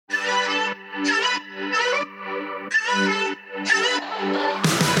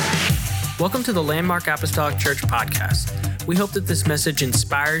Welcome to the Landmark Apostolic Church podcast. We hope that this message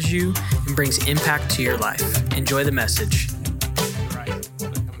inspires you and brings impact to your life. Enjoy the message. Rice for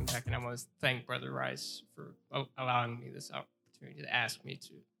coming back, and I want to thank Brother Rice for allowing me this opportunity to ask me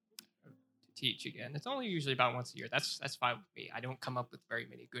to teach again. It's only usually about once a year. That's fine with me. I don't come up with very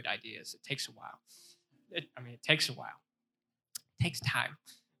many good ideas. It takes a while. It takes a while. It takes time.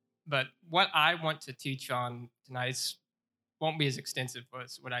 But what I want to teach on tonight won't be as extensive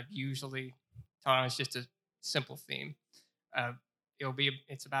as what I've usually taught on. It's just a simple theme.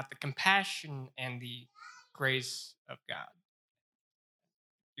 It's about the compassion and the grace of God.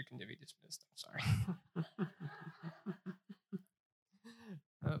 You can be dismissed. I'm sorry.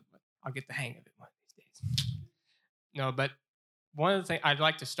 I'll get the hang of it one of these days. No, but one of the things I'd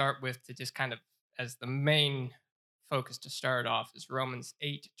like to start with, to just kind of as the main focus to start off, is Romans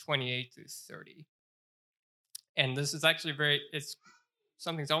 8:28 through 30. And this is actually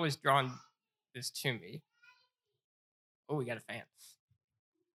something's always drawn this to me. Oh, we got a fan.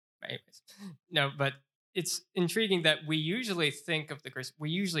 Anyways, no, but it's intriguing that we usually think of the grace, we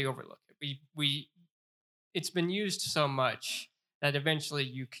usually overlook it. It's been used so much that eventually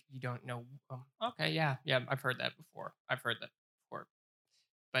you don't know. Okay, yeah, I've heard that before.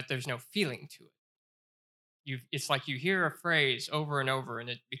 But there's no feeling to it. It's like you hear a phrase over and over, and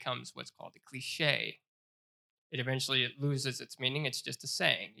it becomes what's called a cliche. It loses its meaning. It's just a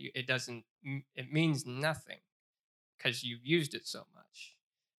saying. It means nothing because you've used it so much.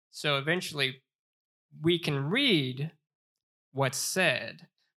 So eventually we can read what's said,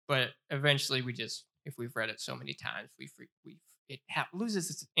 but eventually if we've read it so many times, it loses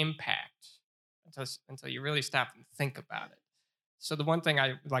its impact until you really stop and think about it. So the one thing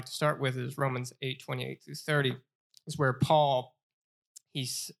I would like to start with is Romans 8:28 through 30, is where Paul,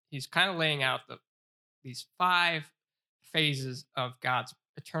 he's kind of laying out these 5 phases of God's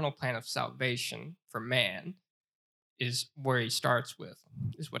eternal plan of salvation for man, is where he starts with,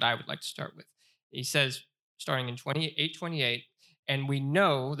 is what I would like to start with. He says, starting in 8:28, and we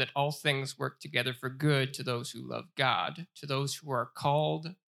know that all things work together for good to those who love God, to those who are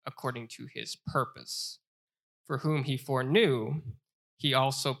called according to his purpose, for whom he foreknew, he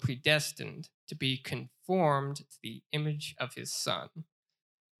also predestined to be conformed to the image of his Son,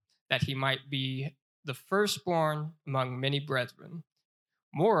 that he might be the firstborn among many brethren.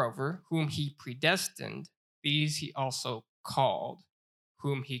 Moreover, whom he predestined, these he also called.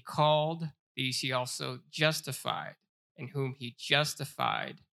 Whom he called, these he also justified. And whom he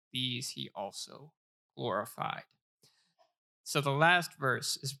justified, these he also glorified. So the last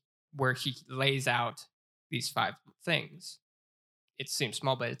verse is where he lays out these 5 things. It seems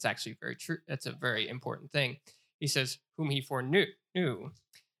small, but it's actually very true. That's a very important thing. He says, whom he foreknew.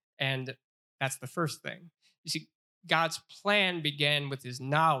 And that's the first thing. You see, God's plan began with his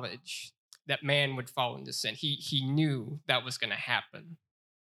knowledge that man would fall into sin. He knew that was going to happen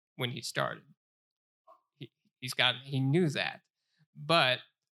when he started. He knew that. But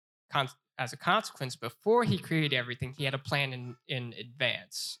as a consequence, before he created everything, he had a plan in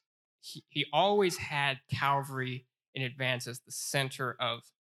advance. He always had Calvary in advance as the center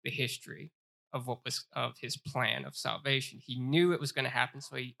of the history of of his plan of salvation. He knew it was going to happen,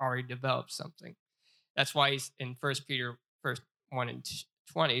 so he already developed something. That's why he's in 1 Peter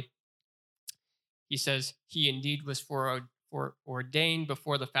 1:20, he says, he indeed was ordained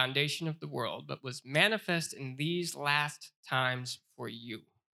before the foundation of the world, but was manifest in these last times for you.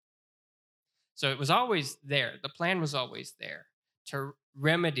 So it was always there. The plan was always there to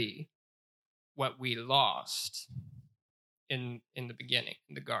remedy what we lost in the beginning,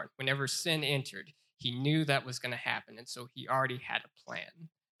 in the garden. Whenever sin entered, he knew that was going to happen, and so he already had a plan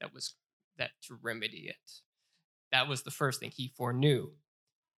to remedy it. That was the first thing. He foreknew,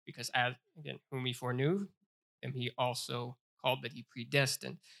 because whom he foreknew, and he also called, but he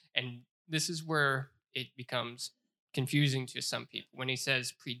predestined. And this is where it becomes confusing to some people when he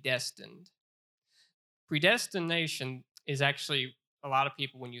says predestined. Predestination is actually, a lot of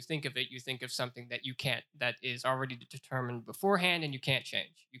people, when you think of it, you think of something that is already determined beforehand and you can't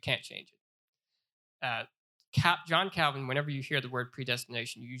change. You can't change it. John Calvin, whenever you hear the word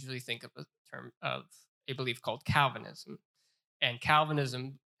predestination, you usually think of a term of a belief called Calvinism. And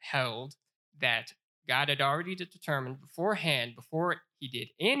Calvinism held that God had already determined beforehand, before he did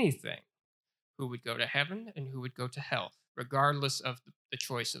anything, who would go to heaven and who would go to hell, regardless of the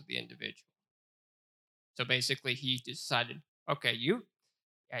choice of the individual. So basically, he decided, okay, you're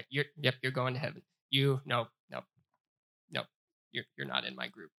going to heaven. No, you're not in my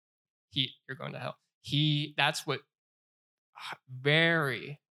group. You're going to hell. That's what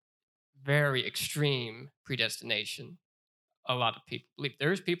very, very extreme predestination a lot of people believe.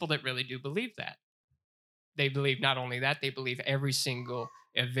 There's people that really do believe that. They believe not only that, they believe every single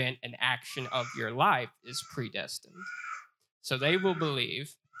event and action of your life is predestined. So they will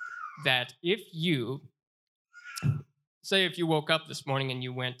believe that if you, say, if you woke up this morning and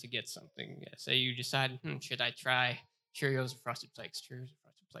you went to get something, say you decided, should I try Cheerios or Frosted Flakes? Cheerios or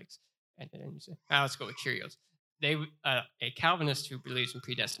Frosted Flakes? And then you say, let's go with Cheerios. A Calvinist who believes in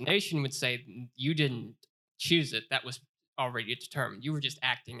predestination would say you didn't choose it. That was already determined. You were just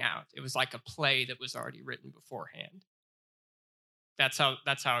acting out. It was like a play that was already written beforehand. That's how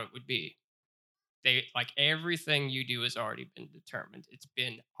it would be. They like everything you do has already been determined. It's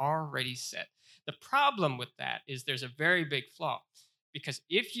been already set. The problem with that is there's a very big flaw, because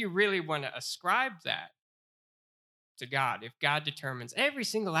if you really want to ascribe that to God, if God determines every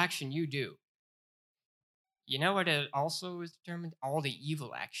single action you do, you know what it also is determined? All the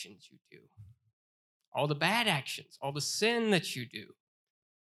evil actions you do, all the bad actions, all the sin that you do.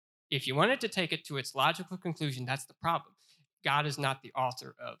 If you wanted to take it to its logical conclusion, that's the problem. God is not the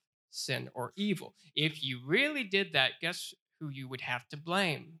author of sin or evil. If you really did that, guess who you would have to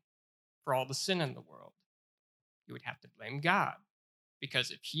blame for all the sin in the world? You would have to blame God.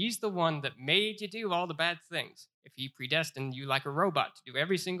 Because if he's the one that made you do all the bad things, if he predestined you like a robot to do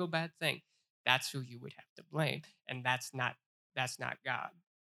every single bad thing, that's who you would have to blame. And that's not God.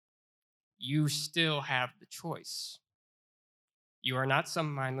 You still have the choice. You are not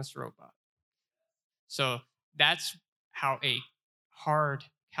some mindless robot. So that's how a hard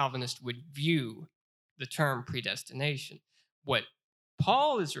Calvinist would view the term predestination. What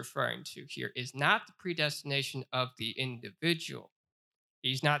Paul is referring to here is not the predestination of the individual.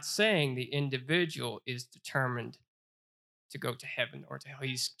 He's not saying the individual is determined to go to heaven or to hell.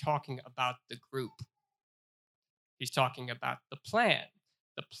 He's talking about the group. He's talking about the plan.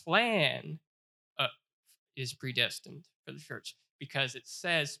 The plan is predestined for the church because it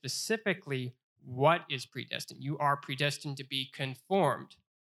says specifically what is predestined. You are predestined to be conformed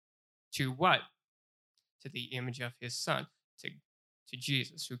to what? To the image of his son, to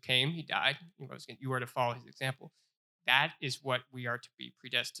Jesus, who came, he died, you are to follow his example. That is what we are to be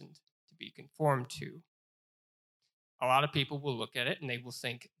predestined to be conformed to. A lot of people will look at it and they will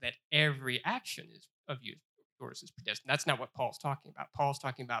think that every action of yours is predestined. That's not what Paul's talking about. Paul's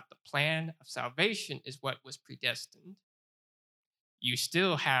talking about the plan of salvation is what was predestined. You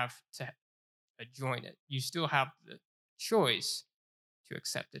still have to join it. You still have the choice to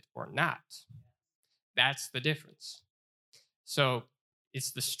accept it or not. That's the difference. So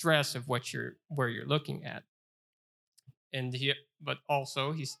it's the stress of where you're looking at. And but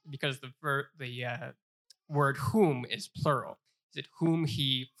also because the word whom is plural. Is it whom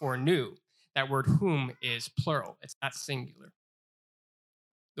he foreknew? That word whom is plural. It's not singular.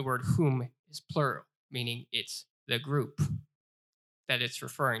 The word whom is plural, meaning it's the group that it's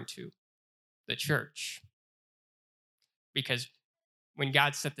referring to, the church. Because when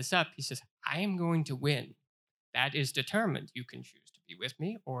God set this up, he says, I am going to win. That is determined. You can choose to be with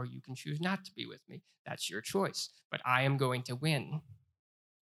me or you can choose not to be with me. That's your choice. But I am going to win.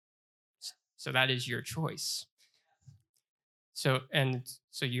 So that is your choice. So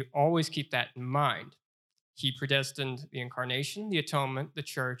you always keep that in mind. He predestined the incarnation, the atonement, the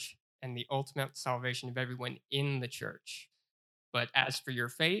church, and the ultimate salvation of everyone in the church. But as for your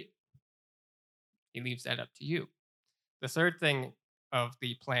fate, he leaves that up to you. The third thing of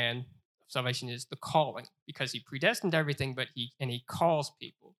the plan of salvation is the calling, because he predestined everything, but he calls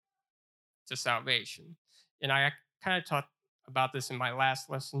people to salvation. And I kind of talked about this in my last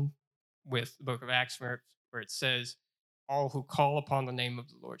lesson with the book of Acts, where it says, all who call upon the name of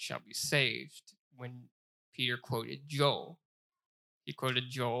the Lord shall be saved. When Peter quoted Joel, he quoted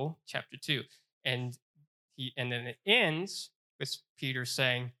Joel chapter 2. And then it ends with Peter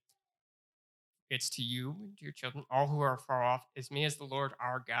saying, it's to you and to your children, all who are far off, as me as the Lord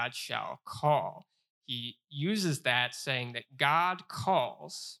our God shall call. He uses that saying that God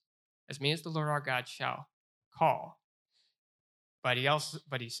calls, as me as the Lord our God shall call. But he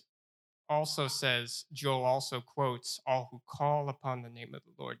also says, Joel also quotes, all who call upon the name of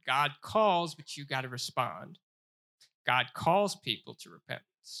the Lord. God calls, but you got to respond. God calls people to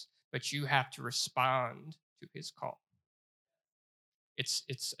repentance, but you have to respond to his call.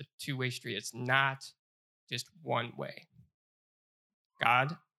 It's a two-way street. It's not just one way.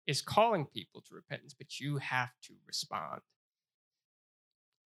 God is calling people to repentance, but you have to respond.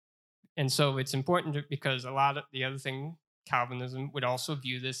 And so it's important because a lot of the other thing, Calvinism would also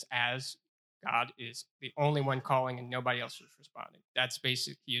view this as God is the only one calling and nobody else is responding. That's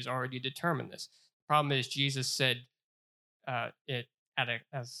basic. He has already determined this. The problem is Jesus said as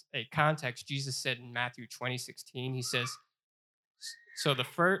a context, Jesus said in Matthew 20:16, he says, So the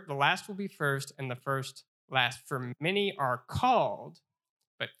last will be first, and the first last. For many are called,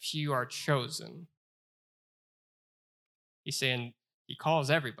 but few are chosen. He's saying he calls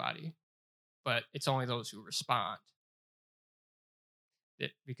everybody, but it's only those who respond.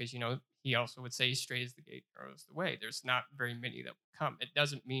 Because, he also would say, straight is the gate, narrow is the way. There's not very many that will come. It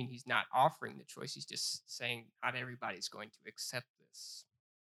doesn't mean he's not offering the choice. He's just saying not everybody's going to accept this.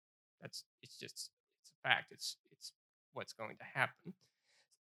 It's a fact. It's what's going to happen.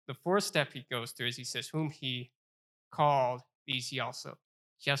 The fourth step he goes through is he says, whom he called, these he also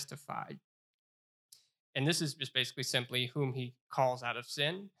justified. And this is just basically simply whom he calls out of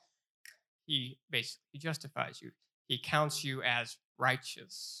sin, he basically justifies you. He counts you as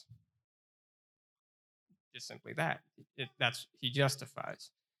righteous. Just simply that. He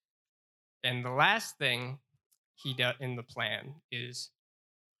justifies. And the last thing he does in the plan is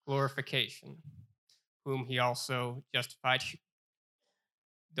glorification, whom he also justified.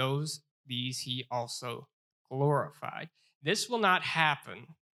 These he also glorified. This will not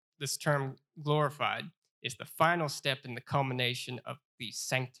happen. This term glorified is the final step in the culmination of the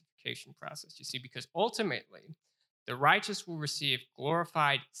sanctification process. You see, because ultimately, the righteous will receive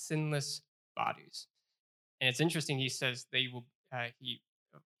glorified, sinless bodies. And it's interesting, he says they will, he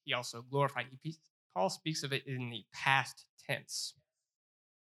also glorified. Paul speaks of it in the past tense.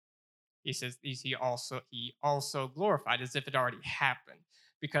 He says he also glorified, as if it already happened.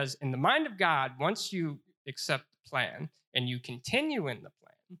 Because in the mind of God, once you accept the plan and you continue in the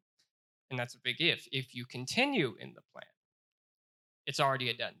plan, and that's a big if you continue in the plan, it's already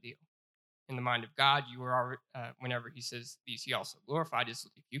a done deal. In the mind of God, you are already, whenever he says these he also glorified, is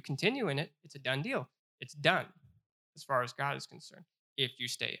if you continue in it, it's a done deal. It's done as far as God is concerned, if you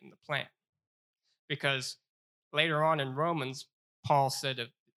stay in the plan. Because later on in Romans, Paul said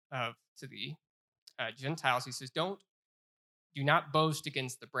to the Gentiles, he says, do not boast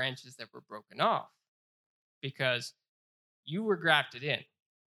against the branches that were broken off, because you were grafted in,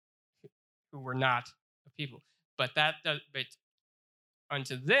 who were not a people. But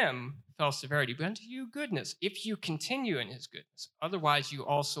unto them fell severity, but unto you goodness, if you continue in his goodness. Otherwise, you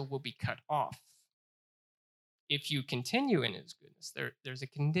also will be cut off. If you continue in his goodness, there's a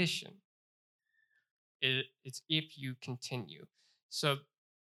condition. It's if you continue. So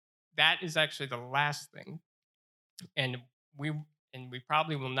that is actually the last thing. And we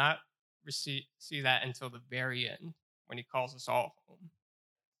probably will not see that until the very end, when he calls us all home.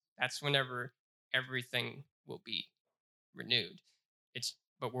 That's whenever everything will be renewed.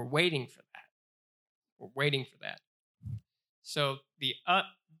 But we're waiting for that. We're waiting for that. So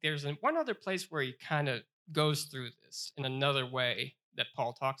there's one other place where he kind of goes through this in another way that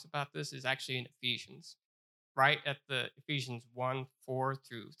Paul talks about this is actually in Ephesians. Right at the Ephesians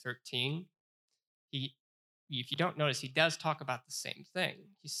 1:4-13, if you don't notice, he does talk about the same thing.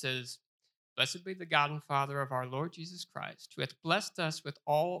 He says, blessed be the God and Father of our Lord Jesus Christ, who hath blessed us with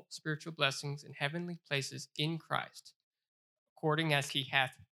all spiritual blessings in heavenly places in Christ, according as he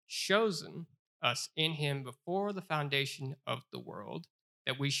hath chosen us in him before the foundation of the world,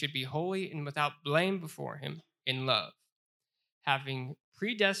 that we should be holy and without blame before him in love, having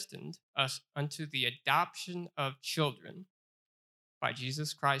predestined us unto the adoption of children by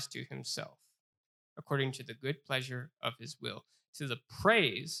Jesus Christ to himself, according to the good pleasure of his will, to the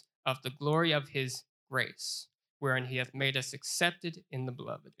praise of the glory of his grace, wherein he hath made us accepted in the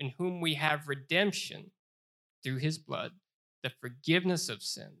beloved, in whom we have redemption through his blood, the forgiveness of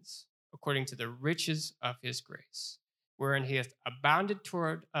sins, according to the riches of his grace, wherein he hath abounded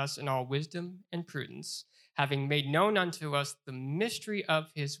toward us in all wisdom and prudence, having made known unto us the mystery of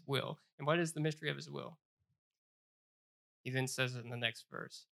his will. And what is the mystery of his will? He then says in the next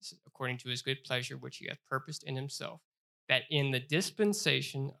verse, according to his good pleasure, which he hath purposed in himself, that in the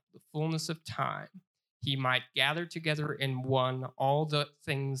dispensation of the fullness of time, he might gather together in one all the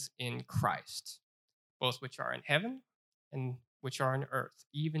things in Christ, both which are in heaven and which are on earth,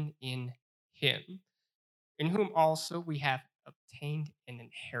 even in him, in whom also we have obtained an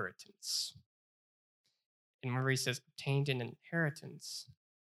inheritance. And where he says obtained an inheritance,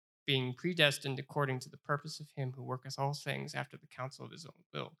 being predestined according to the purpose of him who worketh all things after the counsel of his own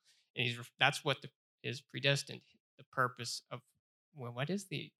will. And that's what is predestined, the purpose of, well, what is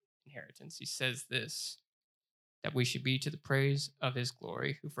the inheritance? He says this, that we should be to the praise of his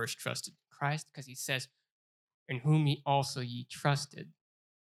glory, who first trusted in Christ, because he says, in whom ye also ye trusted.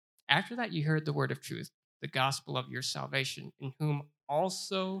 After that ye heard the word of truth, the gospel of your salvation, in whom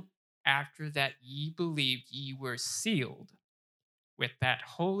also after that ye believed, ye were sealed with that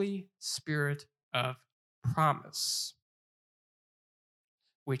Holy Spirit of promise,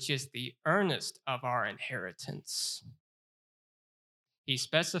 which is the earnest of our inheritance He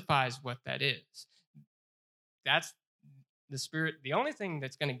specifies what that is. That's the Spirit. The only thing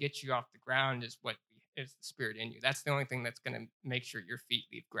that's going to get you off the ground is what is the Spirit in you. That's the only thing that's going to make sure your feet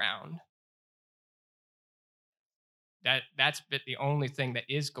leave ground. That's the only thing that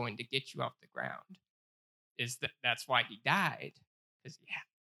is going to get you off the ground. That's why he died.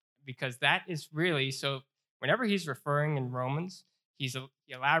 Because that is really, so whenever he's referring in Romans, he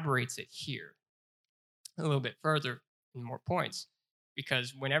elaborates it here a little bit further in more points.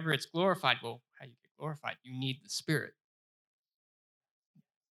 Because whenever it's glorified, well, how you get glorified? You need the Spirit.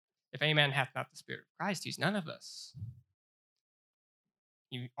 If any man hath not the Spirit of Christ, he's none of us.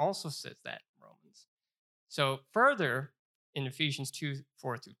 He also says that in Romans. So further, in Ephesians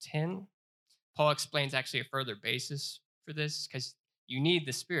 2:4-10, Paul explains actually a further basis for this, because you need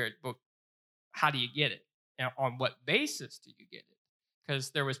the Spirit, but how do you get it? And on what basis do you get it?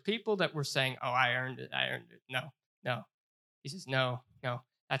 Because there was people that were saying, oh, I earned it. No. He says, no.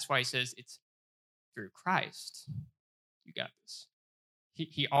 That's why he says it's through Christ. You got this.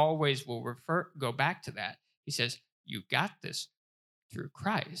 He always will go back to that. He says, you got this through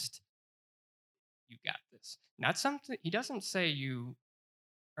Christ. You got this. Not something, he doesn't say you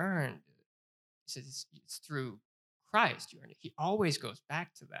earned it. He says it's through Christ you earned it. He always goes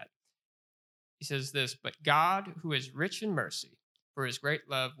back to that. He says this, but God, who is rich in mercy, for his great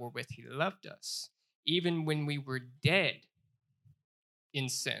love wherewith he loved us, even when we were dead in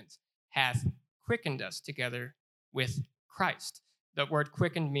sins, hath quickened us together with Christ. The word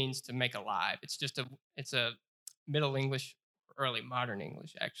quickened means to make alive. It's a Middle English, early modern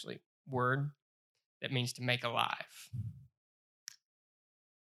English, actually, word that means to make alive.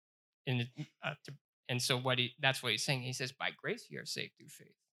 And so that's what he's saying. He says, by grace you are saved through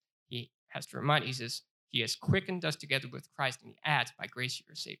faith. He has to remind, he says, he has quickened us together with Christ, and he adds, by grace you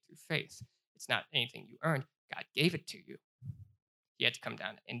are saved through faith. It's not anything you earned. God gave it to you. He had to come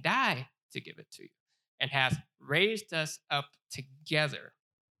down and die to give it to you, and hath raised us up together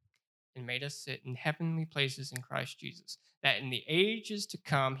and made us sit in heavenly places in Christ Jesus, that in the ages to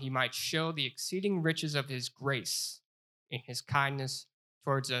come he might show the exceeding riches of his grace in his kindness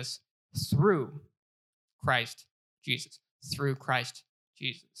towards us through Christ Jesus. Through Christ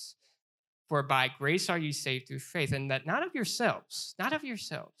Jesus. For by grace are you saved through faith, and that not of yourselves.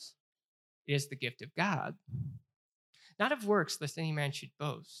 It is the gift of God, not of works, lest any man should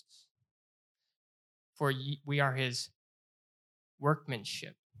boast. For we are his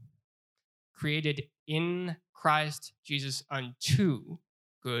workmanship, created in Christ Jesus unto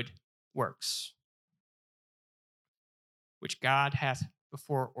good works, which God hath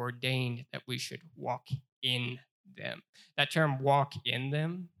before ordained that we should walk in them. That term, walk in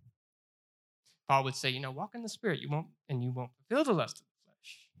them, Paul would say, walk in the Spirit, you won't fulfill the lust of the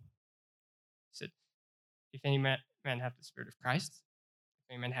flesh. He said, if any man have the Spirit of Christ,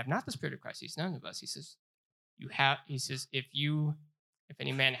 if any man have not the Spirit of Christ, he's none of us. He says, if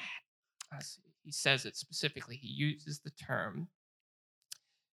any man, he says it specifically, he uses the term,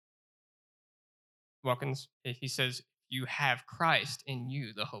 he says, you have Christ in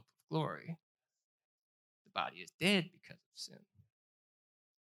you, the hope of glory. The body is dead because of sin,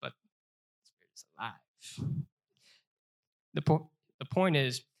 but the Spirit is alive. The point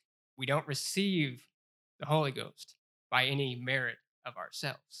is, we don't receive the Holy Ghost by any merit of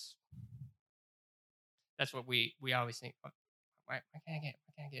ourselves. That's what we always think, why can't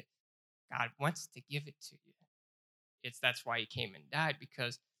I get it? God wants to give it to you. That's why he came and died,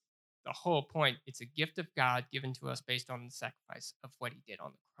 because the whole point, it's a gift of God given to us based on the sacrifice of what he did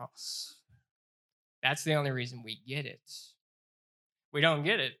on the cross. That's the only reason we get it. We don't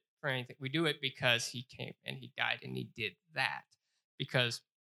get it for anything. We do it because he came and he died and he did that. Because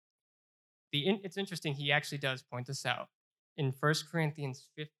it's interesting, he actually does point this out in 1 Corinthians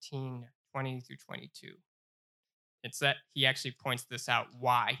 15:20-22. It's that he actually points this out.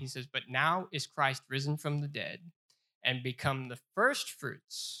 Why? He says, but now is Christ risen from the dead and become the first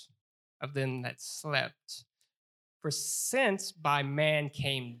fruits of them that slept. For since by man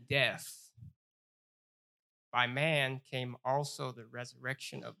came death, by man came also the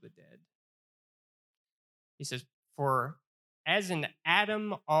resurrection of the dead. He says, for as in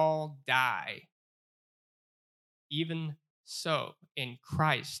Adam all die, even so in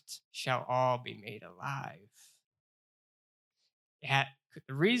Christ shall all be made alive.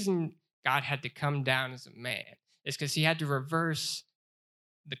 The reason God had to come down as a man is because he had to reverse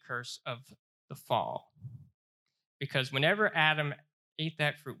the curse of the fall. Because whenever Adam ate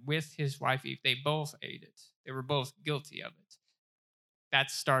that fruit with his wife Eve, they both ate it. They were both guilty of it. That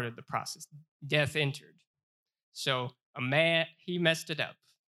started the process. Death entered. So he messed it up.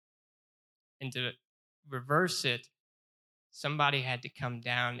 And to reverse it, somebody had to come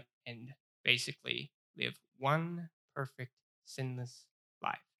down and basically live one perfect, sinless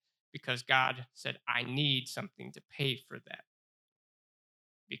life because God said, I need something to pay for that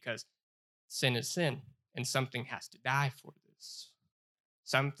because sin is sin and something has to die for this.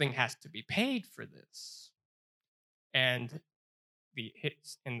 Something has to be paid for this. And the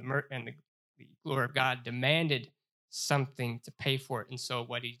hits and the glory of God demanded something to pay for it. And so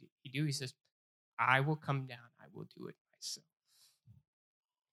what he do? He says, I will come down. I will do it myself.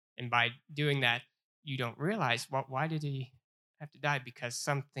 And by doing that, you don't realize, well, why did he have to die? Because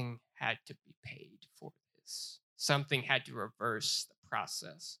something had to be paid for this. Something had to reverse the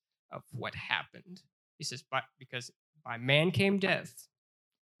process of what happened. He says, because by man came death,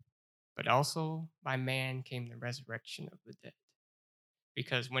 but also by man came the resurrection of the dead.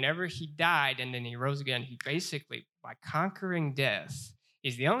 Because whenever he died and then he rose again, he basically, by conquering death,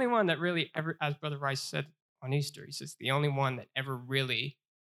 is the only one that really ever, as Brother Rice said on Easter, he says, the only one that ever really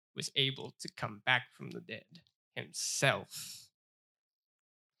was able to come back from the dead himself.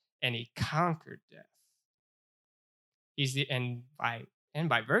 And he conquered death. And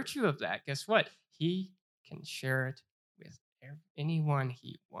by virtue of that, guess what? He can share it with anyone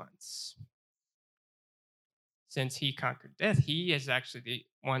he wants. Since he conquered death, he is actually the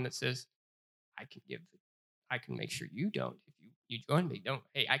one that says, I can make sure you don't. If you join me, don't.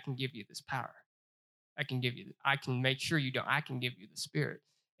 Hey, I can give you this power. I can make sure you don't. I can give you the Spirit,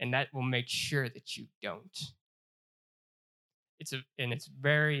 and that will make sure that you don't. It's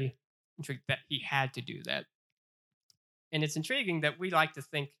very intriguing that he had to do that, and it's intriguing that we like to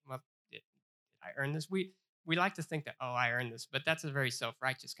think, well, did I earn this? We like to think that, oh, I earned this, but that's a very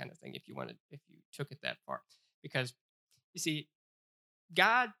self-righteous kind of thing. If you took it that far, because you see,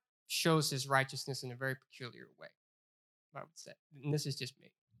 God shows his righteousness in a very peculiar way, I would say. And this is just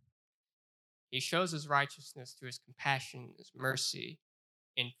me. He shows his righteousness through his compassion, his mercy,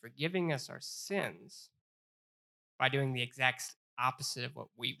 in forgiving us our sins by doing the exact opposite of what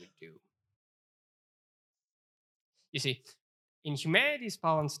we would do. You see, in humanity's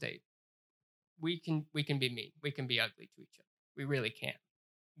fallen state, we can be mean. We can be ugly to each other. We really can.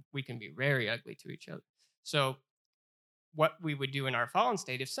 We can be very ugly to each other. So what we would do in our fallen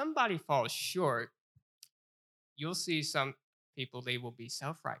state, if somebody falls short, you'll see some people, they will be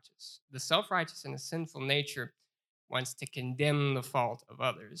self-righteous. The self-righteous and the sinful nature wants to condemn the fault of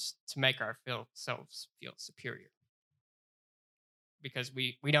others to make ourselves feel superior. Because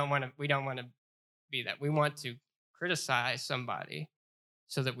we don't want to be that. We want to criticize somebody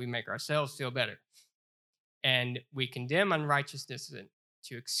so that we make ourselves feel better. And we condemn unrighteousness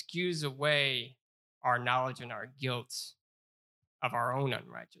to excuse away our knowledge and our guilt of our own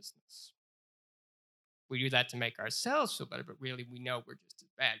unrighteousness. We do that to make ourselves feel better, but really we know we're just as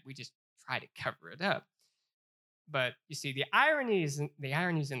bad. We just try to cover it up. But you see, the irony is in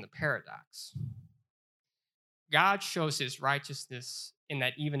the paradox. God shows his righteousness in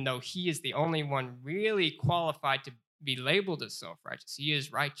that even though he is the only one really qualified to be labeled as self-righteous, he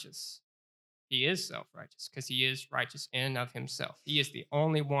is righteous. He is self-righteous because he is righteous in and of himself. He is the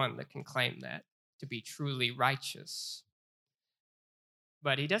only one that can claim that, to be truly righteous.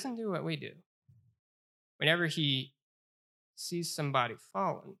 But he doesn't do what we do. Whenever he sees somebody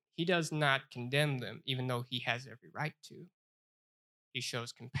fallen, he does not condemn them, even though he has every right to. He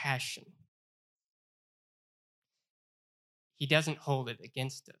shows compassion. He doesn't hold it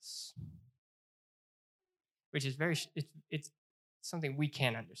against us, which is it's something we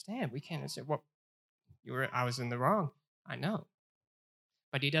can't understand. We can't understand. Well, I was in the wrong. I know,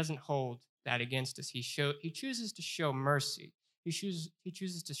 but he doesn't hold that against us. He chooses to show mercy. He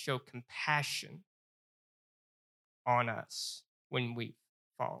chooses to show compassion on us when we've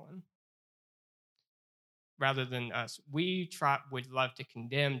fallen. Rather than us, would love to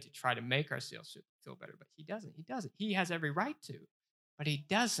condemn to try to make ourselves feel better, but he doesn't. He has every right to, but he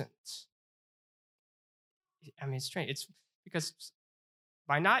doesn't. I mean, it's strange. It's because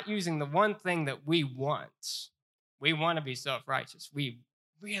by not using the one thing that we want to be self-righteous. We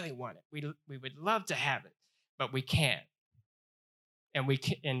really want it. We would love to have it, but we can't. And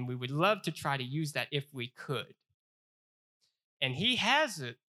we would love to try to use that if we could. And he has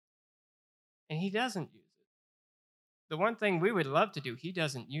it, and he doesn't use it. The one thing we would love to do, he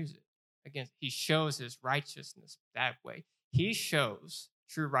doesn't use it. Again, he shows his righteousness that way. He shows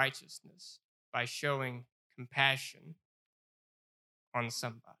true righteousness by showing compassion on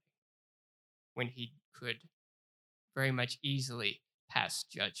somebody when he could very much easily pass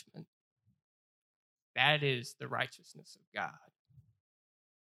judgment. That is the righteousness of God,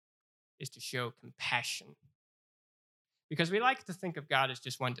 is to show compassion. Because we like to think of God as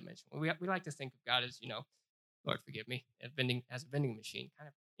just one dimensional. We like to think of God as, Lord, forgive me. As a vending machine, kind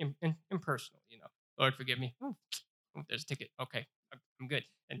of impersonal, Lord, forgive me. Oh, there's a ticket. Okay, I'm good.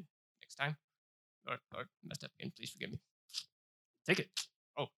 And next time, Lord, messed up again. Please forgive me. Ticket.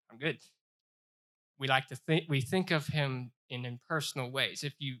 Oh, I'm good. We think of him in impersonal ways.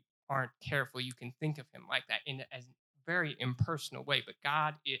 If you aren't careful, you can think of him like that as a very impersonal way. But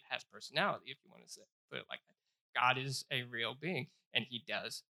God, it has personality, if you want to put it like that. God is a real being, and he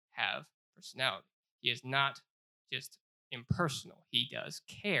does have personality. He is not just impersonal. He does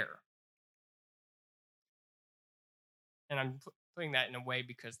care. And I'm putting that in a way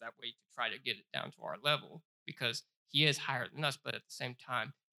because that way to try to get it down to our level, because he is higher than us, but at the same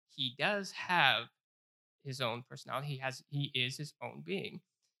time, he does have his own personality. He is his own being.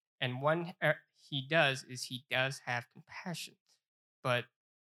 And one he does is he does have compassion. But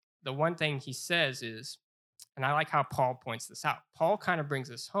the one thing he says is, and I like how Paul points this out. Paul kind of brings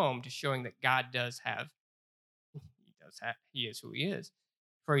this home to showing that God he is who he is.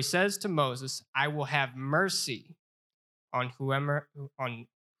 For he says to Moses, I will have mercy on whomever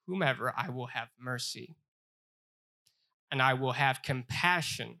I will have mercy. And I will have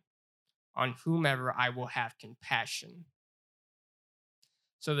compassion on whomever I will have compassion.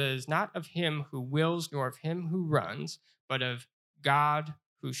 So that it is not of him who wills nor of him who runs, but of God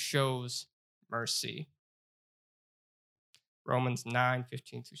who shows mercy. Romans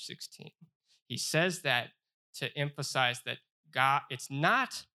 9:15-16. He says that to emphasize that God, it's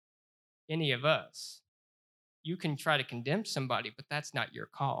not any of us. You can try to condemn somebody, but that's not your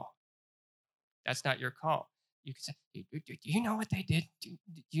call. That's not your call. You can say, do you know what they did? Do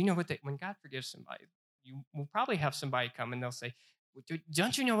you know when God forgives somebody, you will probably have somebody come and they'll say,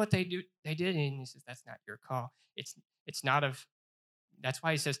 don't you know what they did? And he says, that's not your call. It's not of, that's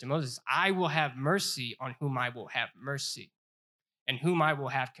why he says to Moses, I will have mercy on whom I will have mercy. And whom I will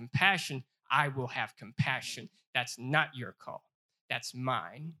have compassion, I will have compassion. That's not your call. That's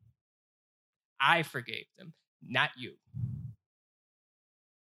mine. I forgave them, not you.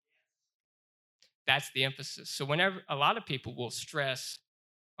 That's the emphasis. So whenever a lot of people will stress,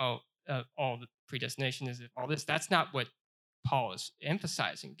 all the predestination is all this, that's not what Paul is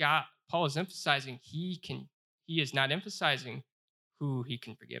emphasizing. Paul is emphasizing he is not emphasizing who he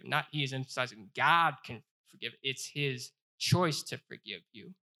can forgive. He is emphasizing God can forgive. It's his choice to forgive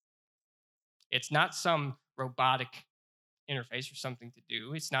you. It's not some robotic interface or something to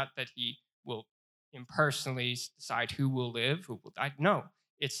do. It's not that he will impersonally decide who will live, who will die. No,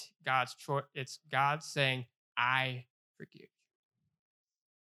 it's God's choice. It's God saying, I forgive you.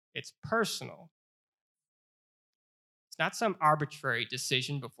 It's personal. It's not some arbitrary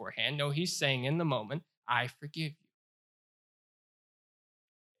decision beforehand. No, he's saying in the moment, I forgive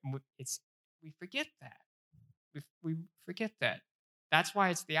you. We forget that. We forget that. That's why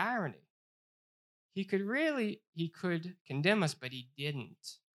it's the irony. He could condemn us, but he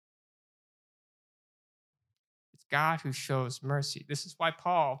didn't. It's God who shows mercy. This is why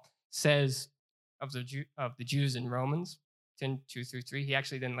Paul says of the Jews in Romans 10:2-3. He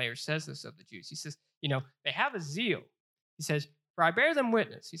actually then later says this of the Jews. He says, they have a zeal. He says, for I bear them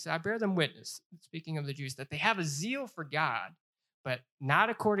witness. He said, I bear them witness, speaking of the Jews, that they have a zeal for God, but not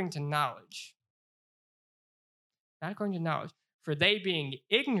according to knowledge. Not according to knowledge. For they being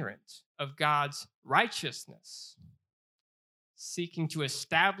ignorant of God's righteousness, seeking to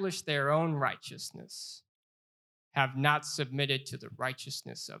establish their own righteousness, have not submitted to the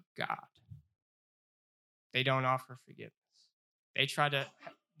righteousness of God. They don't offer forgiveness. They try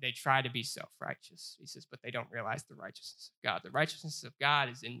to be self-righteous, he says, but they don't realize the righteousness of God. The righteousness of God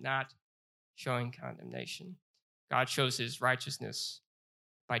is in not showing condemnation. God shows his righteousness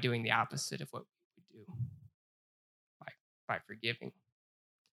by doing the opposite of what we would do, by forgiving.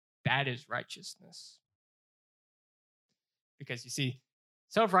 That is righteousness. Because you see,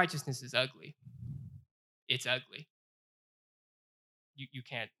 self-righteousness is ugly. It's ugly. You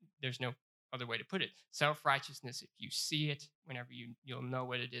can't, there's no other way to put it. Self-righteousness, if you see it, whenever you'll know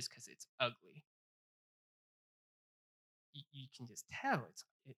what it is, because it's ugly. You can just tell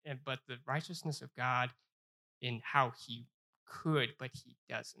but the righteousness of God in how he could, but he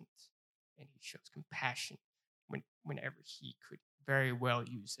doesn't. And he shows compassion whenever he could very well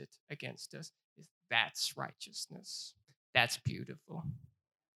use it against us. That's righteousness. That's beautiful.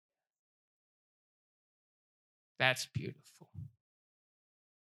 That's beautiful.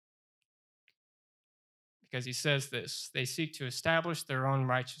 Because he says this, they seek to establish their own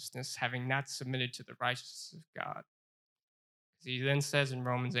righteousness, having not submitted to the righteousness of God. He then says in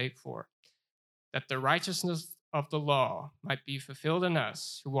Romans 8:4, that the righteousness of the law might be fulfilled in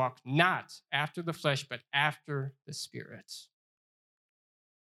us, who walk not after the flesh, but after the Spirit.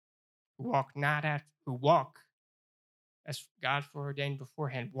 Who walk as God foreordained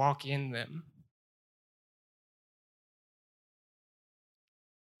beforehand, walk in them.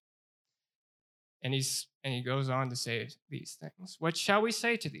 And he goes on to say these things. What shall we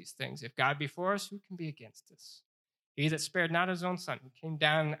say to these things? If God be for us, who can be against us? He that spared not his own son, who came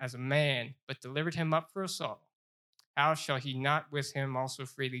down as a man, but delivered him up for us all, how shall he not with him also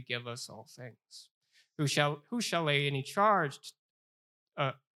freely give us all things? Who shall lay any charge?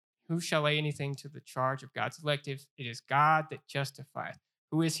 Who shall lay anything to the charge of God's elect? It is God that justifieth.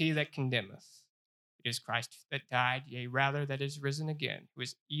 Who is he that condemneth? It is Christ that died, yea, rather that is risen again, who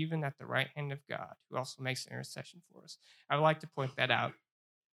is even at the right hand of God, who also makes intercession for us. I would like to point that out.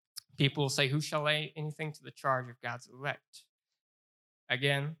 People will say, who shall lay anything to the charge of God's elect?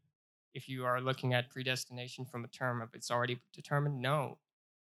 Again, if you are looking at predestination from a term of it's already determined, no.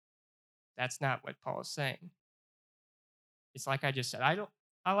 That's not what Paul is saying. It's like I just said, I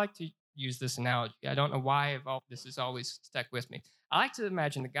like to use this analogy. I don't know why this has always stuck with me. I like to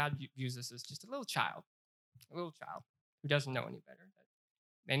imagine that God views us as just a little child who doesn't know any better.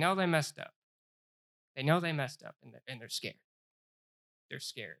 They know they messed up. They know they messed up, and they're scared. They're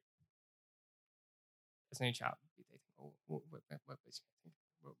scared. As any child, they think, oh, what was he going to think?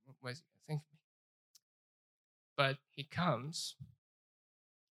 What was he going to think of me? But he comes,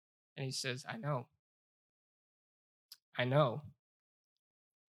 and he says, I know. And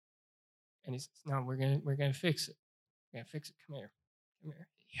he says, no, we're gonna fix it. We're gonna fix it. Come here.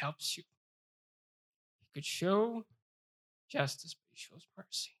 He helps you. He could show justice, but he shows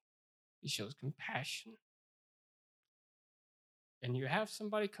mercy. He shows compassion. And you have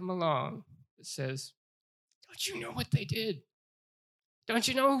somebody come along that says, don't you know what they did? Don't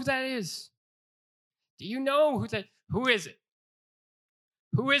you know who that is? Do you know who is it?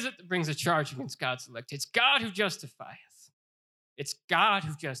 Who is it that brings a charge against God's elect? It's God who justifieth. It's God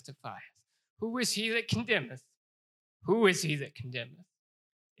who justifieth. Who is he that condemneth? Who is he that condemneth?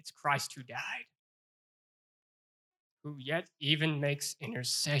 It's Christ who died, who yet even makes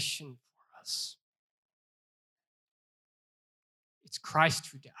intercession for us. It's Christ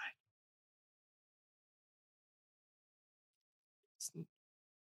who died.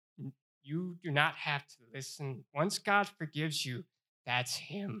 You do not have to listen. Once God forgives you, that's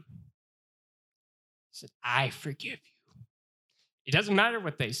him. He said, I forgive you. It doesn't matter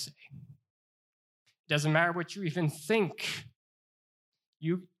what they say. It doesn't matter what you even think.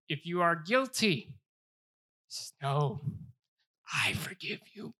 If you are guilty, he says, no, I forgive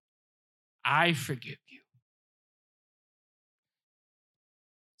you. I forgive you.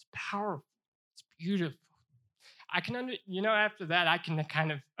 It's powerful. It's beautiful. After that, I can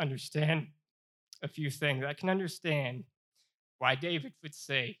kind of understand a few things. I can understand why David would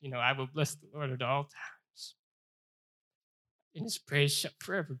say, I will bless the Lord at all times, and his praise shall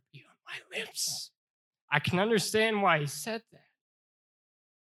forever be on my lips. I can understand why he said that.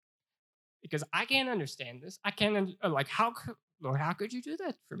 Because I can't understand this. I can't, Lord, how could you do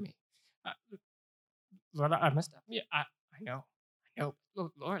that for me? Lord, I messed up. Yeah, I know.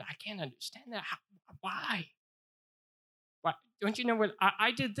 Lord, I can't understand that. Why? Why? Don't you know what?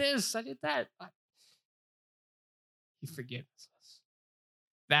 I did this, I did that. He forgives us.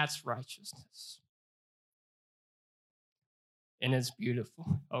 That's righteousness. And it's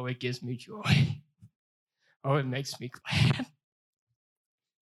beautiful. Oh, it gives me joy. Oh, it makes me glad.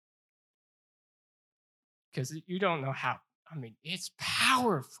 Because you don't know how. It's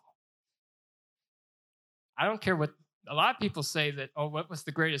powerful. I don't care what a lot of people say that, what was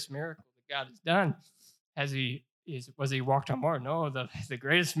the greatest miracle that God has done? Was he walked on water? No, the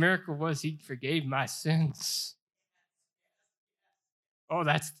greatest miracle was he forgave my sins. Oh,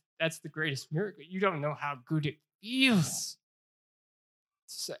 that's the greatest miracle. You don't know how good it feels.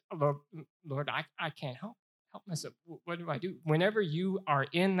 Say, Lord, I can't help myself. What do I do? Whenever you are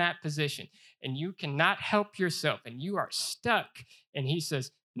in that position and you cannot help yourself and you are stuck, and he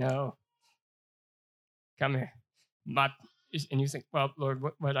says, no, come here. And you think, well, Lord,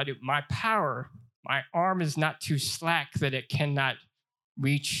 what do I do? My power, my arm is not too slack that it cannot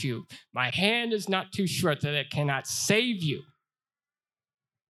reach you. My hand is not too short that it cannot save you.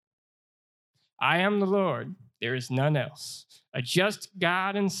 I am the Lord. There is none else. A just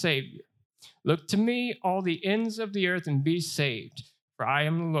God and Savior. Look to me, all the ends of the earth, and be saved. For I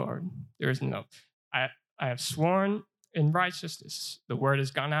am the Lord. There is no. I have sworn in righteousness. The word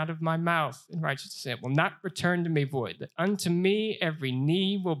has gone out of my mouth in righteousness. It will not return to me void. That unto me every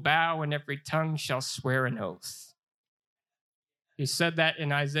knee will bow and every tongue shall swear an oath. He said that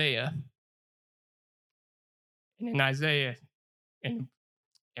in Isaiah. And in Isaiah, and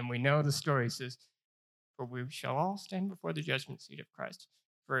we know the story. It says, for we shall all stand before the judgment seat of Christ.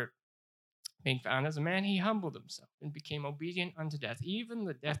 For Being found as a man, he humbled himself and became obedient unto death, even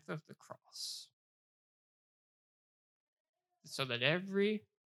the death of the cross. So that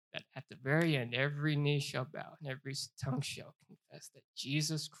at the very end, every knee shall bow and every tongue shall confess that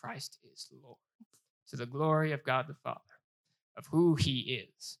Jesus Christ is Lord, to the glory of God the Father, of who he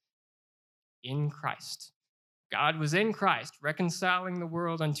is in Christ. God was in Christ, reconciling the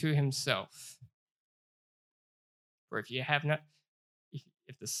world unto himself. For if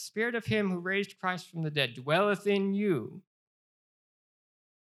the spirit of him who raised Christ from the dead dwelleth in you,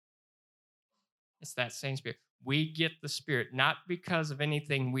 it's that same spirit. We get the spirit not because of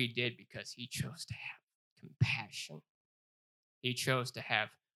anything we did, because he chose to have compassion. He chose to have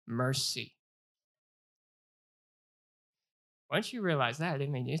mercy. Once you realize that, I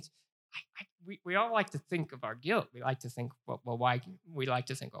mean, we all like to think of our guilt. We like to think, well, why? We like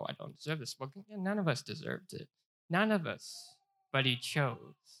to think, oh, I don't deserve this. Well, none of us deserved it. None of us. But he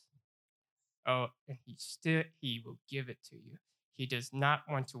chose. Oh, and he will give it to you. He does not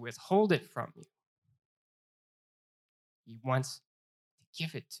want to withhold it from you. He wants to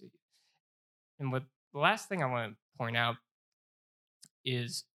give it to you. And the last thing I want to point out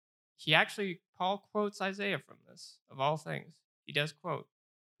is Paul quotes Isaiah from this, of all things. He does quote,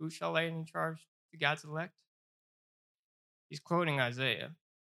 who shall lay in charge to God's elect? He's quoting Isaiah.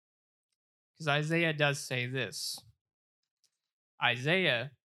 Because Isaiah does say this.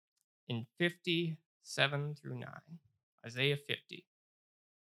 Isaiah in 57 through 9. Isaiah 50.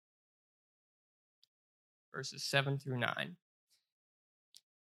 Verses 7 through 9.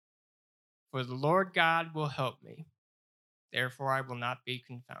 For the Lord God will help me. Therefore I will not be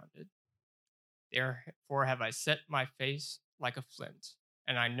confounded. Therefore have I set my face like a flint,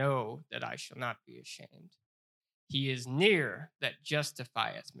 and I know that I shall not be ashamed. He is near that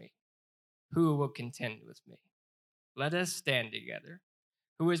justifieth me. Who will contend with me? Let us stand together.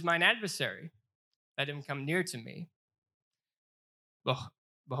 Who is mine adversary? Let him come near to me.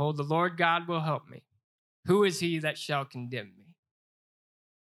 Behold, the Lord God will help me. Who is he that shall condemn me?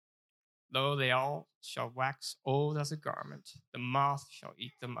 Lo, they all shall wax old as a garment. The moth shall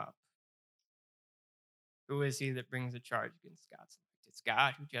eat them up. Who is he that brings a charge against God's elect? It's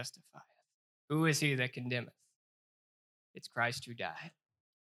God who justifieth. Who is he that condemneth? It's Christ who died,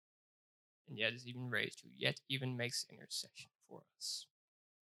 and yet is even raised, who yet even makes intercession for us.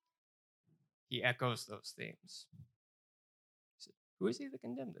 He echoes those themes. He said, who is he that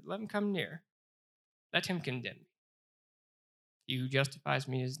condemned? Let him come near. Let him condemn me. He who justifies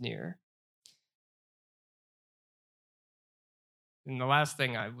me is near. And the last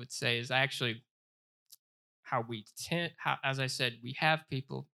thing I would say is actually as I said, we have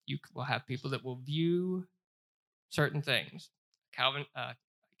people, you will have people that will view certain things.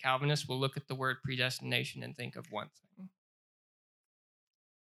 Calvinists will look at the word predestination and think of one thing.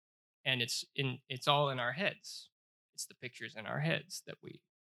 And it's all in our heads. It's the pictures in our heads that we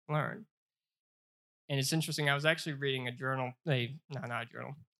learn. And it's interesting, I was actually reading an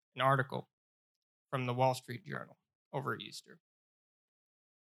article from the Wall Street Journal over Easter.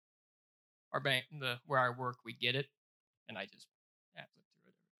 Our bank, where I work, we get it, and I just flip through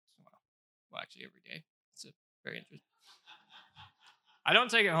it every once in a while. Well, actually, every day. It's very interesting. I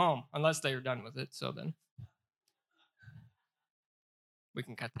don't take it home unless they are done with it, so then we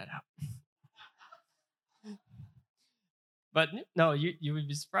can cut that out. But no, you would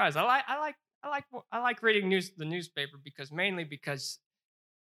be surprised. I like reading the newspaper mainly because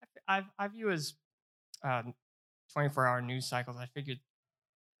I view as 24-hour news cycles. I figured,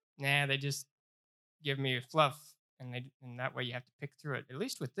 they just give me a fluff, and that way you have to pick through it. At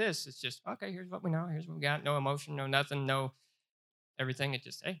least with this, it's just, okay, here's what we know, here's what we got. No emotion, no nothing, no everything. It's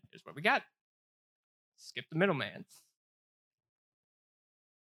just, hey, here's what we got. Skip the middleman.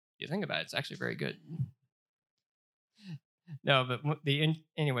 You think about it, it's actually very good. No, but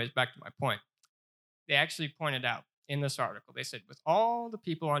anyways, back to my point. They actually pointed out in this article, they said, with all the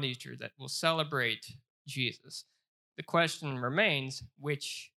people on Easter that will celebrate Jesus, the question remains,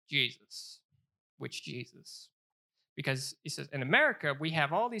 which Jesus? Which Jesus? Because he says, in America, we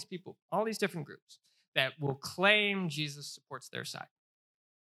have all these people, all these different groups that will claim Jesus supports their side.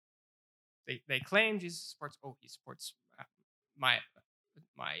 They claim Jesus supports, he supports my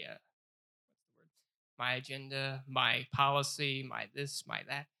agenda, my policy, my this, my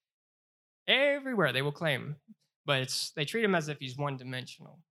that. Everywhere they will claim, but they treat him as if he's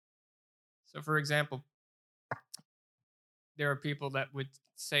one-dimensional. So, for example, there are people that would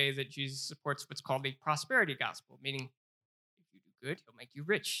say that Jesus supports what's called the prosperity gospel, meaning if you do good, he'll make you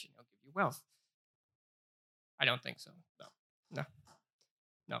rich and he'll give you wealth. I don't think so. No.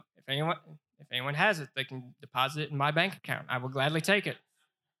 If anyone has it, they can deposit it in my bank account. I will gladly take it.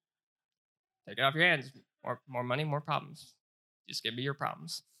 Take it off your hands. More money, more problems. Just give me your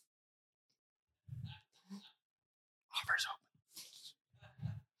problems. Offers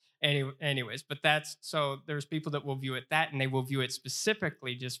open. Anyways, but so there's people that will view it that, and they will view it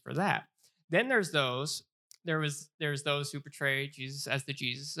specifically just for that. Then there's those who portray Jesus as the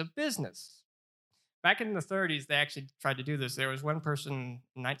Jesus of business. Back in the 30s, they actually tried to do this. There was one person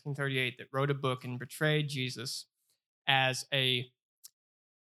in 1938 that wrote a book and portrayed Jesus as a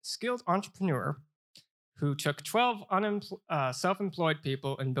skilled entrepreneur who took 12 self-employed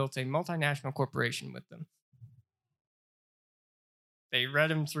people and built a multinational corporation with them. They read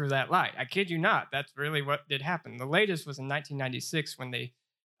him through that light. I kid you not. That's really what did happen. The latest was in 1996 when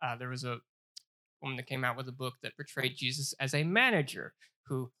there was a woman that came out with a book that portrayed Jesus as a manager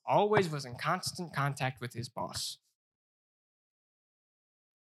who always was in constant contact with his boss.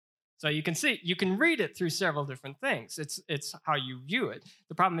 So you can read it through several different things. It's how you view it.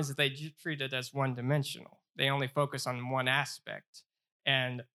 The problem is that they treat it as one-dimensional. They only focus on one aspect.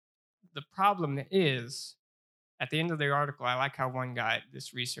 And the problem is, at the end of the article, I like how one guy,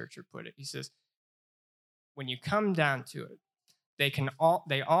 this researcher, put it. He says, when you come down to it, they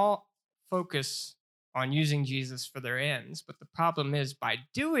all focus on using Jesus for their ends. But the problem is, by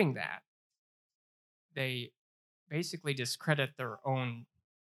doing that, they basically discredit their own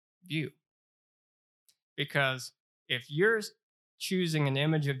view. Because if you're choosing an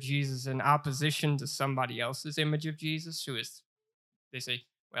image of Jesus in opposition to somebody else's image of Jesus, they say,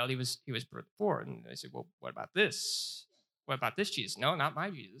 well, he was poor. And they say, well, what about this? What about this Jesus? No, not my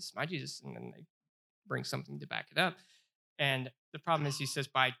Jesus. My Jesus. And then they bring something to back it up. And the problem is, he says,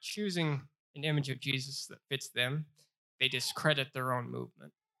 by choosing an image of Jesus that fits them, they discredit their own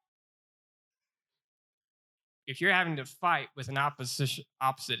movement. If you're having to fight with an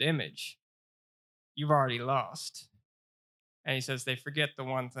opposite image, you've already lost. And he says they forget the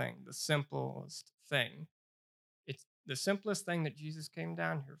one thing, the simplest thing. It's the simplest thing that Jesus came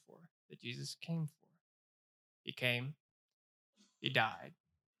down here for, that Jesus came for. He came, he died,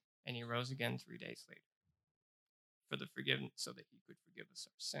 and he rose again 3 days later for the forgiveness, so that he could forgive us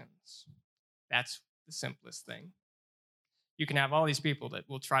our sins. That's the simplest thing. You can have all these people that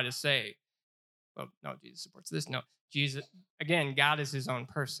will try to say, well, no, Jesus supports this. No, Jesus, again, God is his own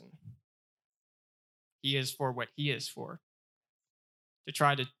person. He is for what he is for. To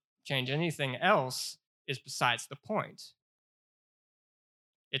try to change anything else is besides the point.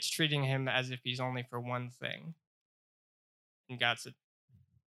 It's treating him as if he's only for one thing. And God said,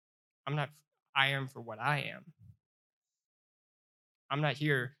 I am for what I am. I'm not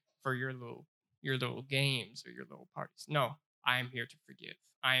here for your little games or your little parties. No, I am here to forgive.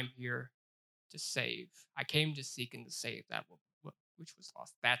 I am here to save. I came to seek and to save that which was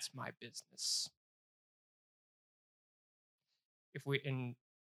lost. That's my business. He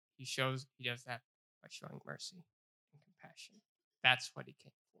does that by showing mercy and compassion. That's what he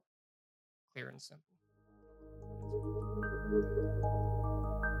came for. Clear and simple.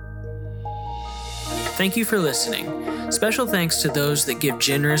 Thank you for listening. Special thanks to those that give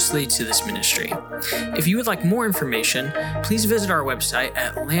generously to this ministry. If you would like more information, please visit our website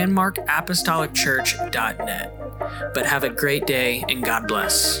at landmarkapostolicchurch.net. But have a great day and God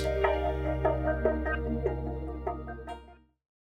bless.